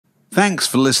Thanks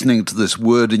for listening to this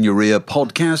Word in Your Ear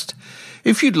podcast.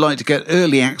 If you'd like to get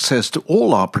early access to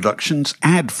all our productions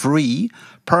ad-free,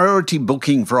 priority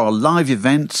booking for our live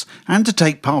events, and to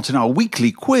take part in our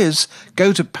weekly quiz,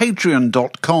 go to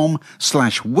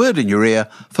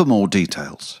patreon.com/wordinyourear for more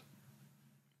details.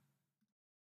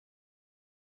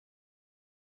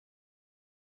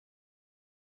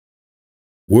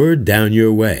 Word down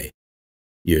your way.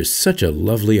 You're such a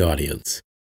lovely audience.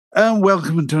 And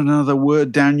welcome to another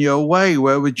Word Down Your Way,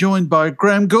 where we're joined by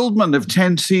Graham Gouldman of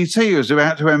 10cc, who's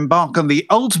about to embark on the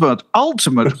ultimate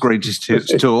greatest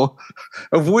hits tour,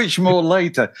 of which more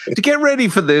later. To get ready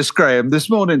for this, Graham, this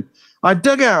morning, I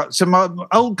dug out some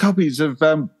old copies of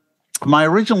my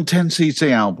original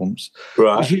 10cc albums,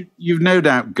 which you've no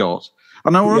doubt got.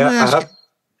 And I want to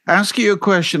ask you a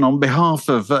question on behalf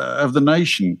of the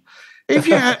nation. If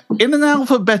you're in an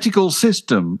alphabetical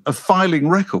system of filing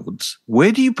records,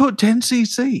 where do you put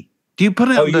 10cc? Do you put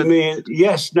it? Oh, you mean,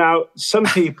 yes. Now, some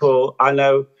people I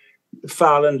know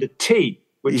file under T,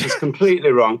 which is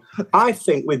completely wrong. I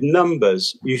think with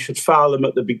numbers, you should file them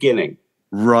at the beginning.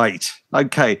 Right.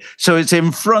 Okay. So it's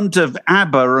in front of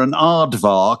ABBA and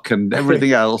Aardvark and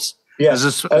everything else. Yes.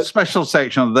 There's a special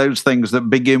section of those things that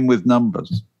begin with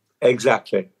numbers.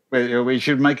 Exactly. We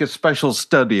should make a special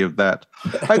study of that.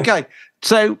 Okay,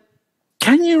 so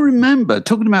can you remember,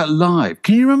 talking about live,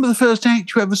 can you remember the first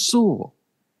act you ever saw?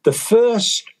 The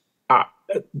first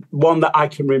one that I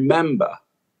can remember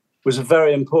was a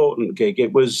very important gig.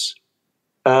 It was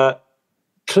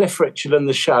Cliff Richard and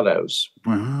the Shadows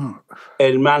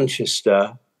in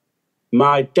Manchester.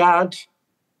 My dad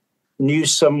knew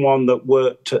someone that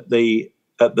worked at the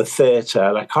theatre,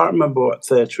 and I can't remember what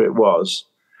theatre it was,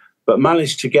 but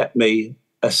managed to get me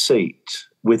a seat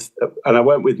and I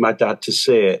went with my dad to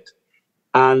see it.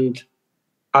 And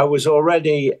I was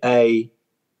already a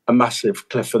massive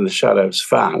Cliff and the Shadows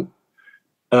fan.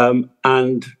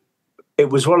 And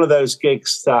it was one of those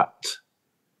gigs that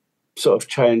sort of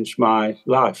changed my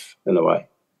life in a way.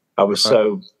 I was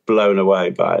so blown away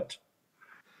by it.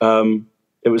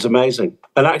 It was amazing.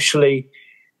 And actually,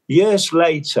 years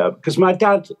later, because my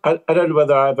dad, I don't know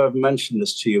whether I've ever mentioned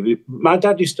this to you, my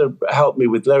dad used to help me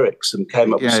with lyrics and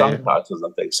came up with song titles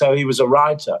and things. So he was a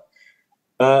writer.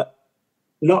 Not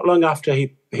long after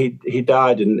he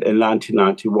died in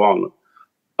 1991,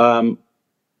 my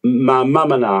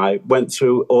mum and I went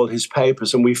through all his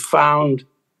papers and we found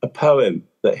a poem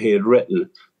that he had written,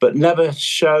 but never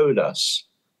showed us,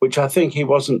 which I think he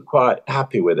wasn't quite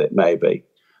happy with it, maybe.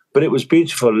 But it was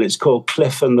beautiful, and it's called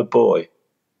Cliff and the Boy.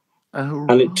 Oh,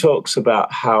 and it talks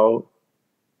about how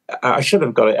I should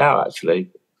have got it out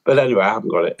actually, but anyway, I haven't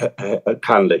got it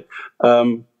handy.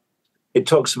 It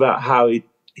talks about how he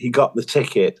got the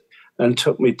ticket and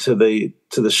took me to the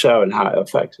show and how it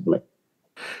affected me.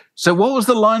 So, what was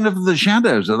the line of the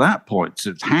Shadows at that point?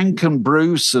 It's Hank and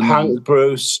Bruce and Hank,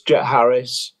 Bruce, Jet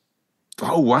Harris.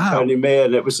 Oh wow! Only me,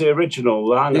 and it was the original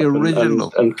lineup. The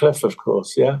original and Cliff, of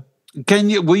course, yeah.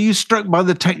 Were you struck by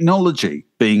the technology,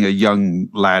 being a young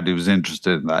lad who was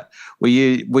interested in that? Were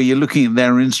you looking at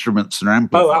their instruments and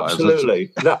amplifiers? Oh,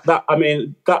 absolutely. I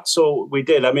mean, that's all we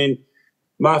did. I mean,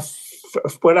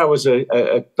 when I was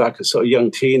like a sort of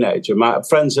young teenager, my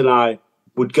friends and I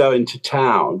would go into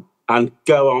town and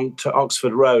go on to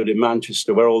Oxford Road in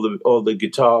Manchester, where all the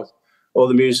guitar, all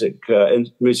the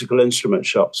musical instrument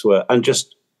shops were, and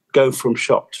just go from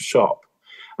shop to shop.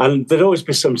 And there'd always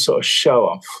be some sort of show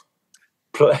off.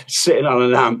 Sitting on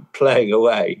an amp playing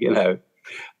away, you know.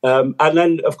 And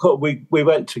then, of course, we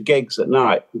went to gigs at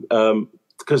night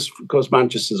because, of course,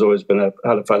 Manchester's always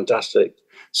had a fantastic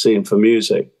scene for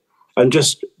music. And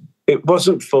just, it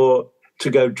wasn't to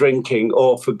go drinking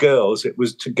or for girls. It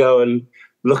was to go and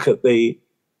look at the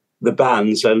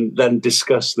bands and then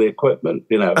discuss the equipment,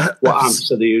 you know. What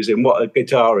amps are they using? What a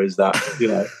guitar is that, you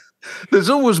know. There's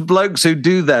always blokes who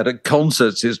do that at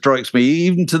concerts, it strikes me,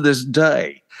 even to this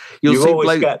day. You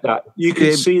always get that. You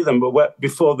can see them, but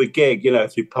before the gig, you know,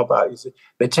 if you pop out,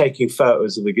 they're taking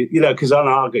photos of the, you know, because on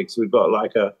our gigs we've got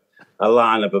like a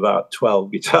line of about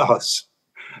 12 guitars,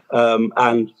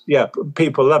 and yeah,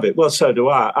 people love it. Well, so do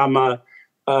I.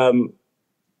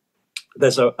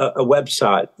 There's a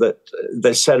website that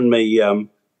they send me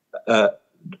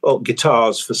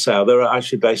guitars for sale. They're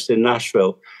actually based in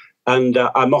Nashville. And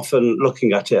I'm often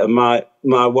looking at it, and my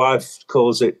wife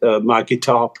calls it my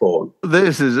guitar porn.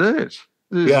 This is it.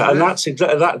 And that's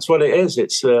what it is.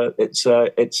 It's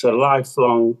a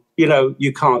lifelong. You know,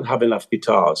 you can't have enough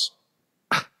guitars.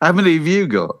 How many have you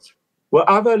got? Well,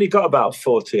 I've only got about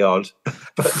 40 odd,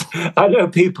 but I know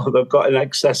people that've got in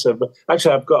excess of.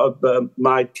 Actually, I've got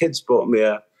my kids bought me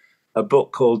a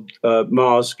book called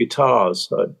Mars Guitars.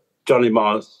 Johnny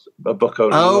Marr's a book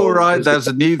on. Oh, right, that's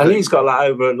a new thing. And he's got like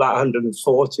over like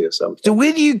 140 or something. So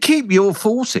where do you keep your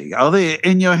 40? Are they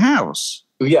in your house?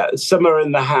 Yeah, some are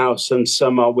in the house and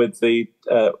some are with the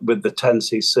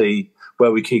 10cc,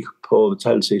 where we keep all the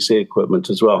 10cc equipment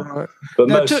as well. Right. But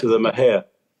now, most of them are here.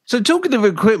 So talking of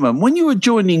equipment, when you were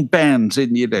joining bands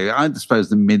in, I suppose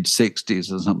the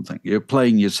mid-60s or something, you're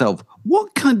playing yourself,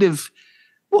 what kind of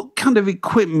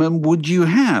equipment would you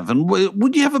have? And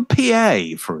would you have a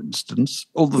PA, for instance?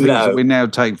 All the things that we now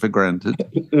take for granted.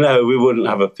 No, we wouldn't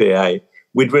have a PA.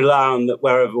 We'd rely on that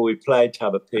wherever we played to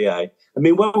have a PA. I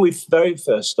mean, when we very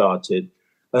first started,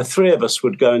 3 of us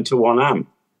would go into one amp.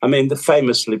 I mean,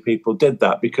 famously people did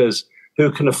that because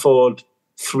who can afford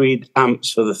 3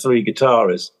 amps for the 3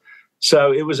 guitarists?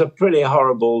 So it was a pretty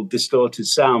horrible, distorted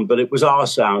sound, but it was our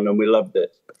sound and we loved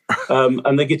it.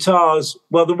 And the guitars,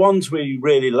 well, the ones we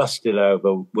really lusted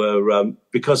over were,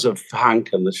 because of Hank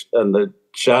and the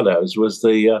Shadows, was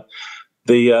the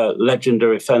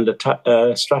legendary Fender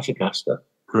Stratocaster.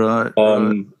 Right,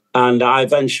 right. And I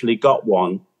eventually got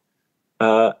one.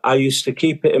 I used to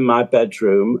keep it in my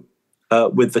bedroom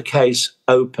with the case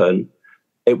open.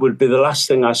 It would be the last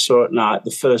thing I saw at night, the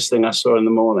first thing I saw in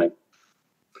the morning.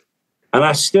 And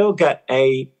I still get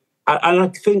and I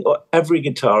think every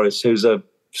guitarist who's a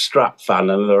Strat fan,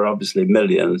 and there are obviously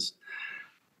millions,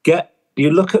 you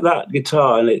look at that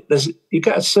guitar and you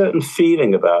get a certain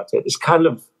feeling about it. It's kind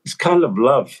of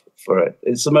love for it.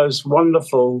 It's the most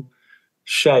wonderful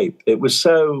shape. It was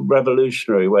so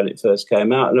revolutionary when it first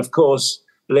came out. And of course,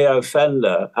 Leo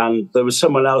Fender, and there was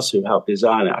someone else who helped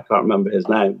design it. I can't remember his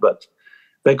name, but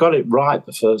they got it right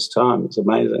the first time. It's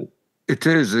amazing. It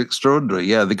is extraordinary.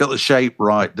 Yeah, they got the shape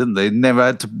right, didn't they? Never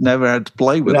had to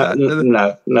play with that.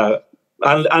 No.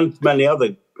 And many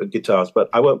other guitars, but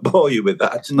I won't bore you with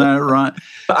that. No, right.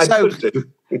 I could do.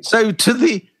 So to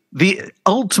the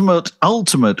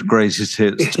ultimate greatest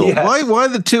hits tour. Yes. Why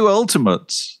the 2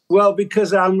 ultimates? Well,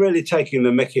 because I'm really taking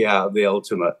the mickey out of the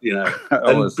ultimate,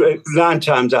 And 9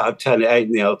 times out of 10, it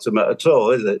ain't the ultimate at all,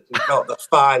 is it? It's not the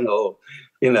final,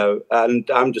 and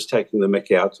I'm just taking the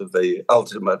mickey out of the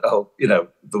ultimate, the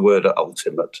word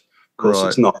ultimate. Of course,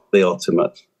 It's not the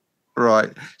ultimate.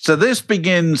 Right. So this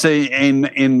begins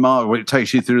in March. It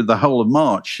takes you through the whole of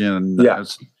March. And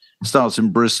starts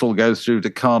in Bristol, goes through to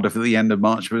Cardiff at the end of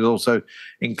March, but it also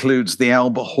includes the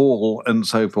Albert Hall and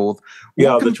so forth. The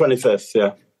 25th,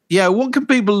 yeah. Yeah, what can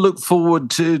people look forward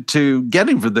to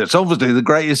getting from this? Obviously, the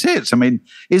greatest hits. I mean,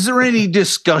 is there any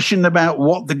discussion about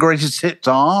what the greatest hits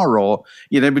are, or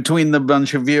between the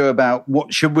bunch of you about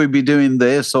what should we be doing,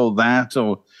 this or that,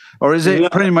 or is it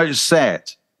pretty much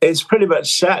set? It's pretty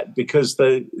much set because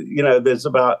there's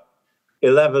about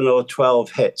 11 or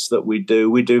 12 hits that we do.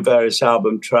 We do various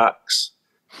album tracks.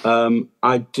 We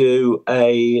do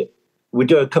a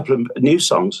couple of new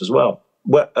songs as well.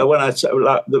 When I say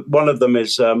one of them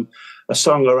is a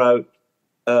song I wrote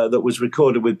that was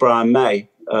recorded with Brian May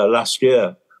last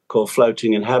year called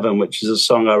 "Floating in Heaven," which is a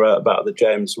song I wrote about the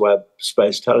James Webb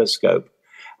Space Telescope,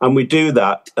 and we do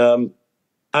that.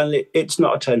 And it's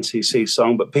not a 10cc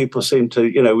song, but people seem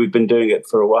to, we've been doing it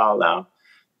for a while now,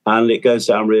 and it goes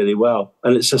down really well.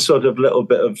 And it's a sort of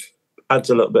adds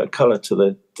a little bit of colour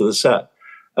to the set.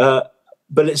 But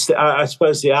it's I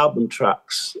suppose the album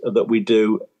tracks that we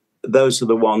do, those are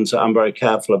the ones that I'm very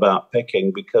careful about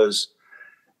picking because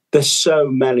there's so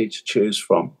many to choose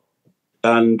from.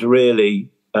 And really,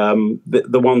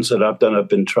 the ones that I've done have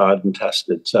been tried and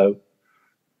tested. So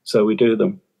we do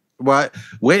them. Right.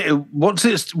 What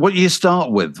do you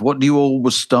start with? What do you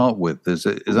always start with? Is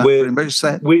that pretty much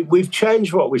set? We've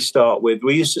changed what we start with.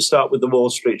 We used to start with the Wall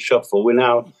Street Shuffle. We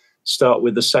now start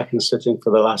with the Second Sitting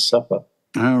for the Last Supper.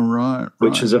 Oh, right.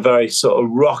 Which is a very sort of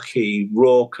rocky,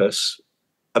 raucous,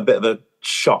 a bit of a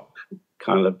shock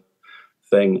kind of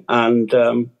thing. And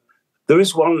there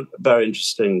is one very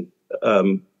interesting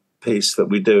piece that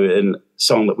we do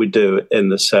in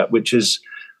the set, which is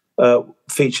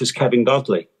features Kevin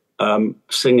Godley.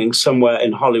 Singing somewhere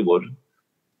in Hollywood.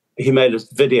 He made a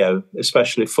video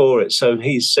especially for it. So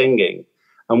he's singing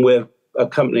and we're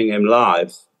accompanying him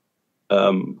live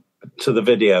to the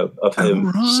video of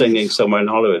him singing somewhere in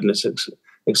Hollywood. And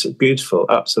it's beautiful,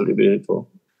 absolutely beautiful.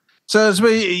 So as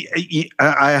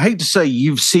I hate to say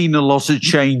you've seen a lot of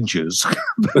changes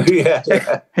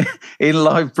in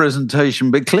live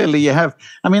presentation, but clearly you have.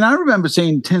 I mean, I remember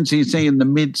seeing 10cc in the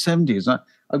mid-70s.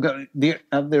 I've got the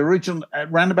original,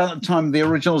 around about the time of the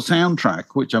original soundtrack,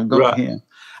 which I've got here.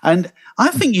 And I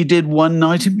think you did One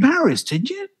Night in Paris, did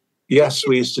you? Yes,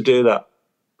 we used to do that.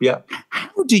 Yeah.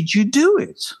 How did you do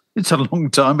it? It's a long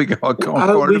time ago. I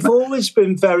can't We've always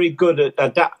been very good at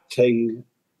adapting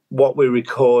what we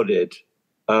recorded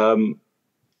to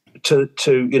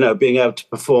being able to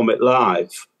perform it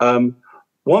live.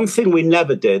 One thing we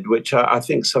never did, which I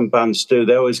think some bands do,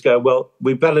 they always go, well,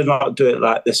 we better not do it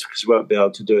like this because we won't be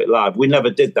able to do it live. We never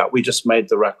did that. We just made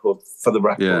the record for the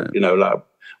record, like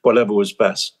whatever was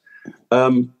best.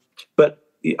 But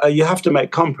you have to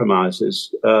make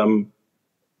compromises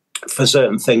for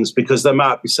certain things, because there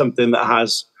might be something that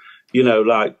has,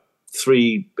 like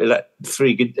three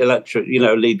electric,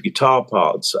 lead guitar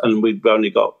parts, and we've only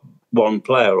got one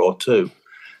player or two.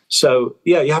 So,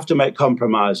 yeah, you have to make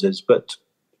compromises, but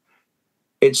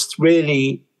it's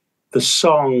really the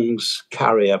songs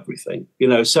carry everything,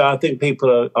 So I think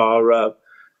people are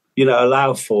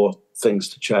allow for things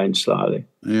to change slightly.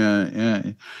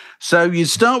 Yeah. So you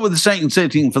start with the second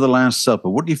setting for The Last Supper.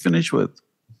 What do you finish with?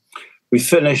 We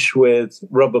finish with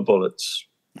Rubber Bullets.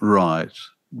 Right.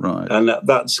 And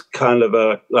that's kind of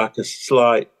a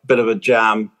slight bit of a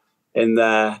jam in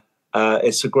there.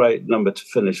 It's a great number to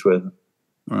finish with.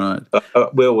 Right.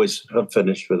 We always have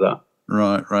finished with that.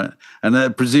 Right.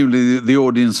 And presumably the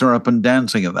audience are up and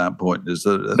dancing at that point.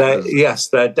 Yes,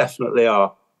 they definitely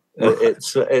are. Right.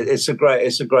 It's a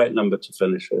great number to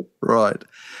finish with. Right.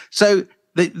 So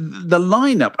the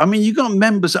lineup. I mean, you got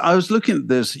members. I was looking at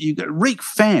this. You got Rick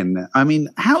Fenn. I mean,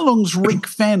 how long's Rick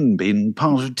Fenn been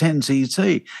part of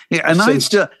 10cc? Yeah, and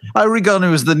I regard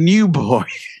him as the new boy.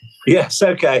 Yes.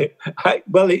 Okay.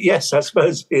 Yes, I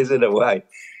suppose he is in a way.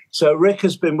 So Rick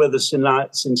has been with us since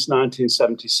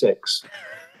 1976.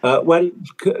 When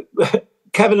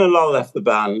Kevin and Lol left the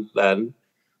band then,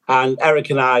 and Eric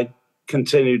and I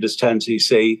continued as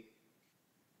 10cc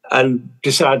and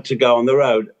decided to go on the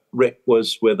road, Rick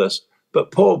was with us.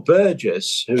 But Paul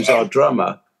Burgess, who's our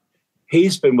drummer,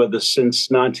 he's been with us since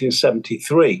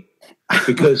 1973,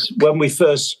 because when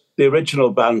the original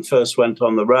band first went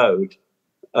on the road,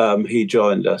 he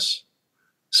joined us.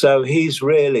 So he's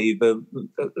really the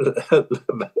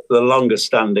longest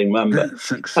standing member.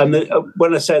 And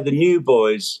when I say the new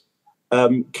boys,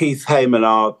 Keith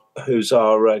Heyman, who's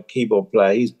our keyboard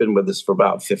player, he's been with us for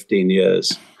about 15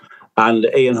 years. And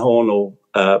Ian Hornell,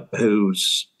 who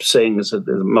sings as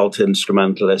a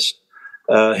multi-instrumentalist,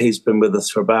 he's been with us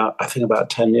for about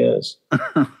 10 years.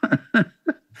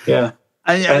 Yeah.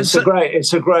 I have to say,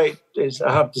 it's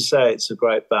a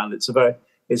great band.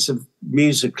 It's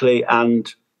musically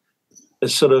and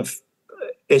it's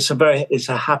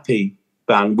a happy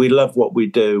band. We love what we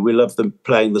do. We love them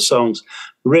playing the songs.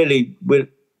 Really,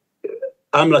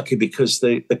 I'm lucky because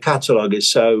the catalogue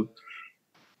is so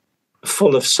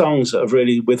full of songs that have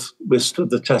really withstood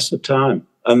the test of time.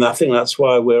 And I think that's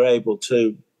why we're able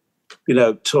to,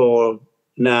 tour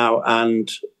now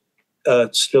and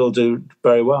still do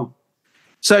very well.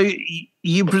 So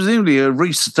you presumably have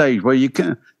reached a stage where you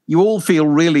all feel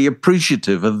really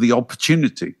appreciative of the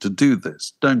opportunity to do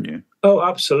this, don't you? Oh,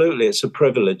 absolutely. It's a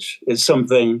privilege. It's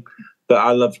something that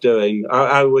I love doing.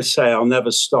 I always say I'll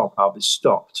never stop. I'll be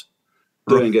stopped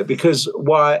doing it, because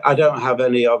why? I don't have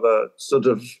any other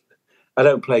I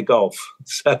don't play golf.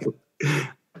 So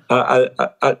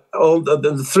all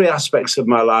the three aspects of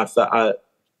my life that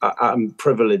I'm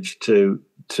privileged to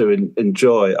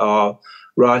enjoy are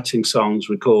writing songs,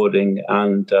 recording,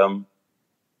 and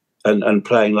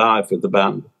playing live with the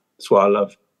band. That's what I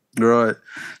love. Right.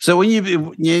 So when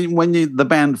the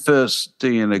band first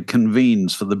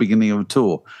convenes for the beginning of a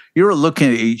tour, you're looking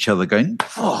at each other going,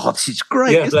 "Oh, this is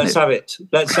great!" Yeah, let's have it.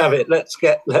 Let's have it. Let's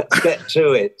get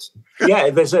to it. Yeah,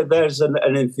 there's an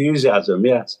enthusiasm.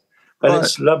 Yes, and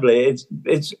It's lovely.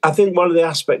 It's. I think one of the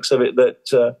aspects of it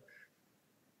that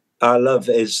I love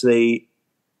is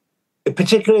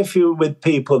particularly if you're with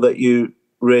people that you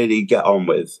really get on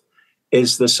with,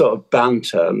 is the sort of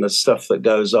banter and the stuff that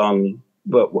goes on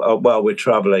while we're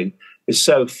traveling. Is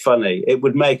so funny. It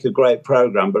would make a great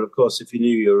program, but of course, if you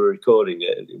knew you were recording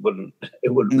it, it wouldn't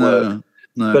work.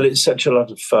 No. But it's such a lot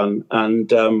of fun,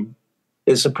 and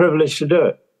it's a privilege to do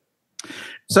it.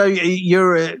 So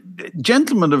you're a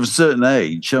gentleman of a certain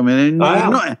age. I mean,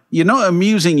 you're not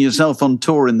amusing yourself on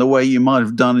tour in the way you might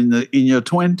have done in your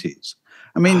 20s.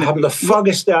 I mean, I haven't the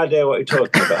foggiest idea what you're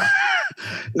talking about.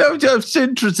 No, I'm just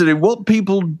interested in what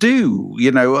people do,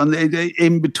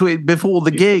 in between, before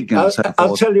the gig and so forth.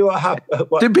 I'll tell you what happened.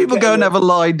 Do people go and have a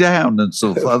lie down and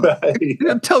so forth?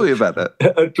 Right. Tell me about that.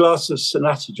 A glass of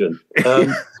Sanatogen.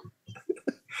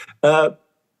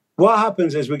 What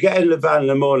happens is we get in the van in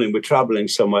the morning, we're traveling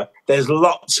somewhere, there's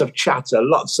lots of chatter,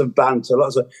 lots of banter,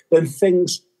 then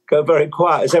things go very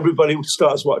quiet as everybody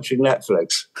starts watching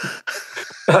Netflix.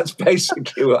 That's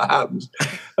basically what happens.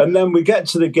 And then we get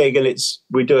to the gig and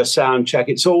we do a sound check.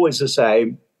 It's always the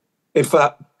same. If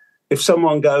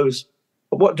someone goes,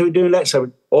 what do we do next?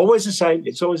 So always the same.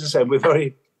 It's always the same. We're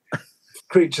very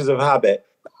creatures of habit.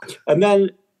 And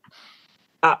then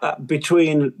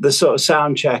between the sort of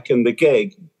sound check and the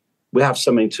gig, we have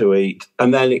something to eat.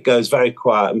 And then it goes very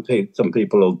quiet, and some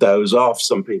people will doze off.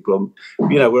 Some people,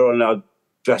 we're in our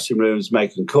dressing rooms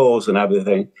making calls and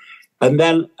everything. And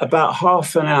then about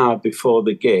half an hour before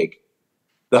the gig,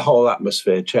 the whole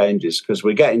atmosphere changes, because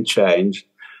we're getting changed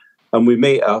and we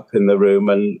meet up in the room,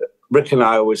 and Rick and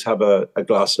I always have a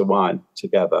glass of wine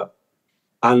together,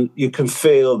 and you can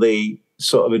feel the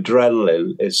sort of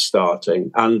adrenaline is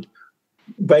starting. And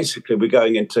basically we're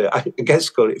going into, I guess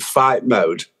call it fight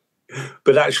mode,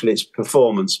 but actually it's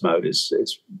performance mode.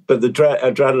 But the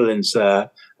adrenaline's there,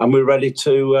 and we're ready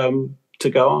to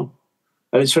go on.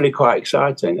 And it's really quite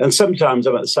exciting. And sometimes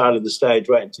I'm at the side of the stage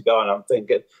waiting to go on. I'm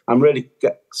thinking,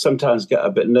 sometimes get a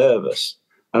bit nervous.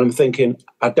 And I'm thinking,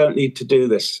 I don't need to do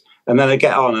this. And then I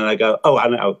get on and I go, oh, I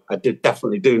know,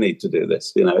 definitely do need to do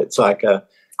this. It's like a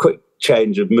quick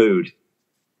change of mood.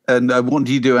 And what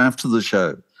do you do after the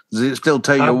show? Does it still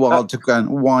take you a while to go and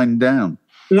wind down?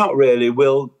 Not really.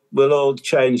 We'll all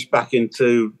change back out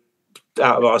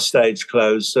of our stage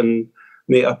clothes and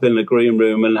meet up in the green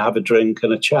room and have a drink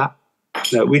and a chat.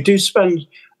 We do spend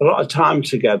a lot of time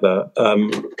together.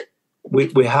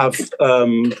 We have,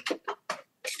 we'll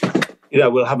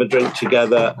have a drink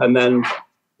together, and then,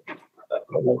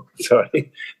 we'll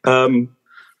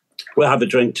have a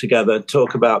drink together,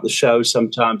 talk about the show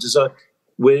sometimes.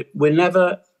 We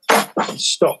never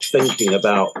stop thinking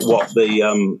about what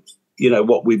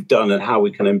what we've done and how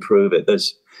we can improve it.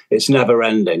 It's never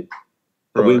ending.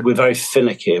 Right. We're very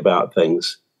finicky about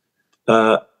things.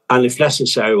 And if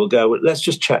necessary, we'll go, let's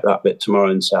just check that bit tomorrow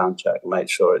in sound check and make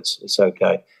sure it's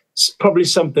okay. It's probably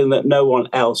something that no one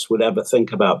else would ever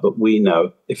think about, but we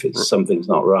know if something's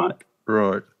not right.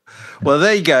 Right. Well,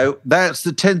 there you go. That's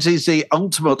the 10cc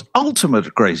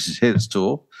Ultimate Greatest Hits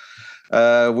Tour,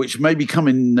 which may be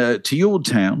coming to your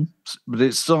town, but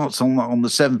it starts on the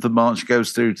 7th of March,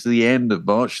 goes through to the end of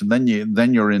March, and then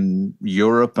you're in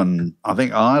Europe and I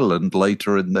think Ireland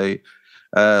later in the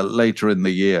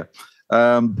year.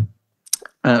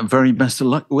 Very best of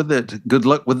luck with it. Good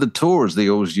luck with the tour, as they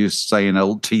always used to say in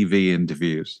old TV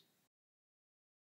interviews.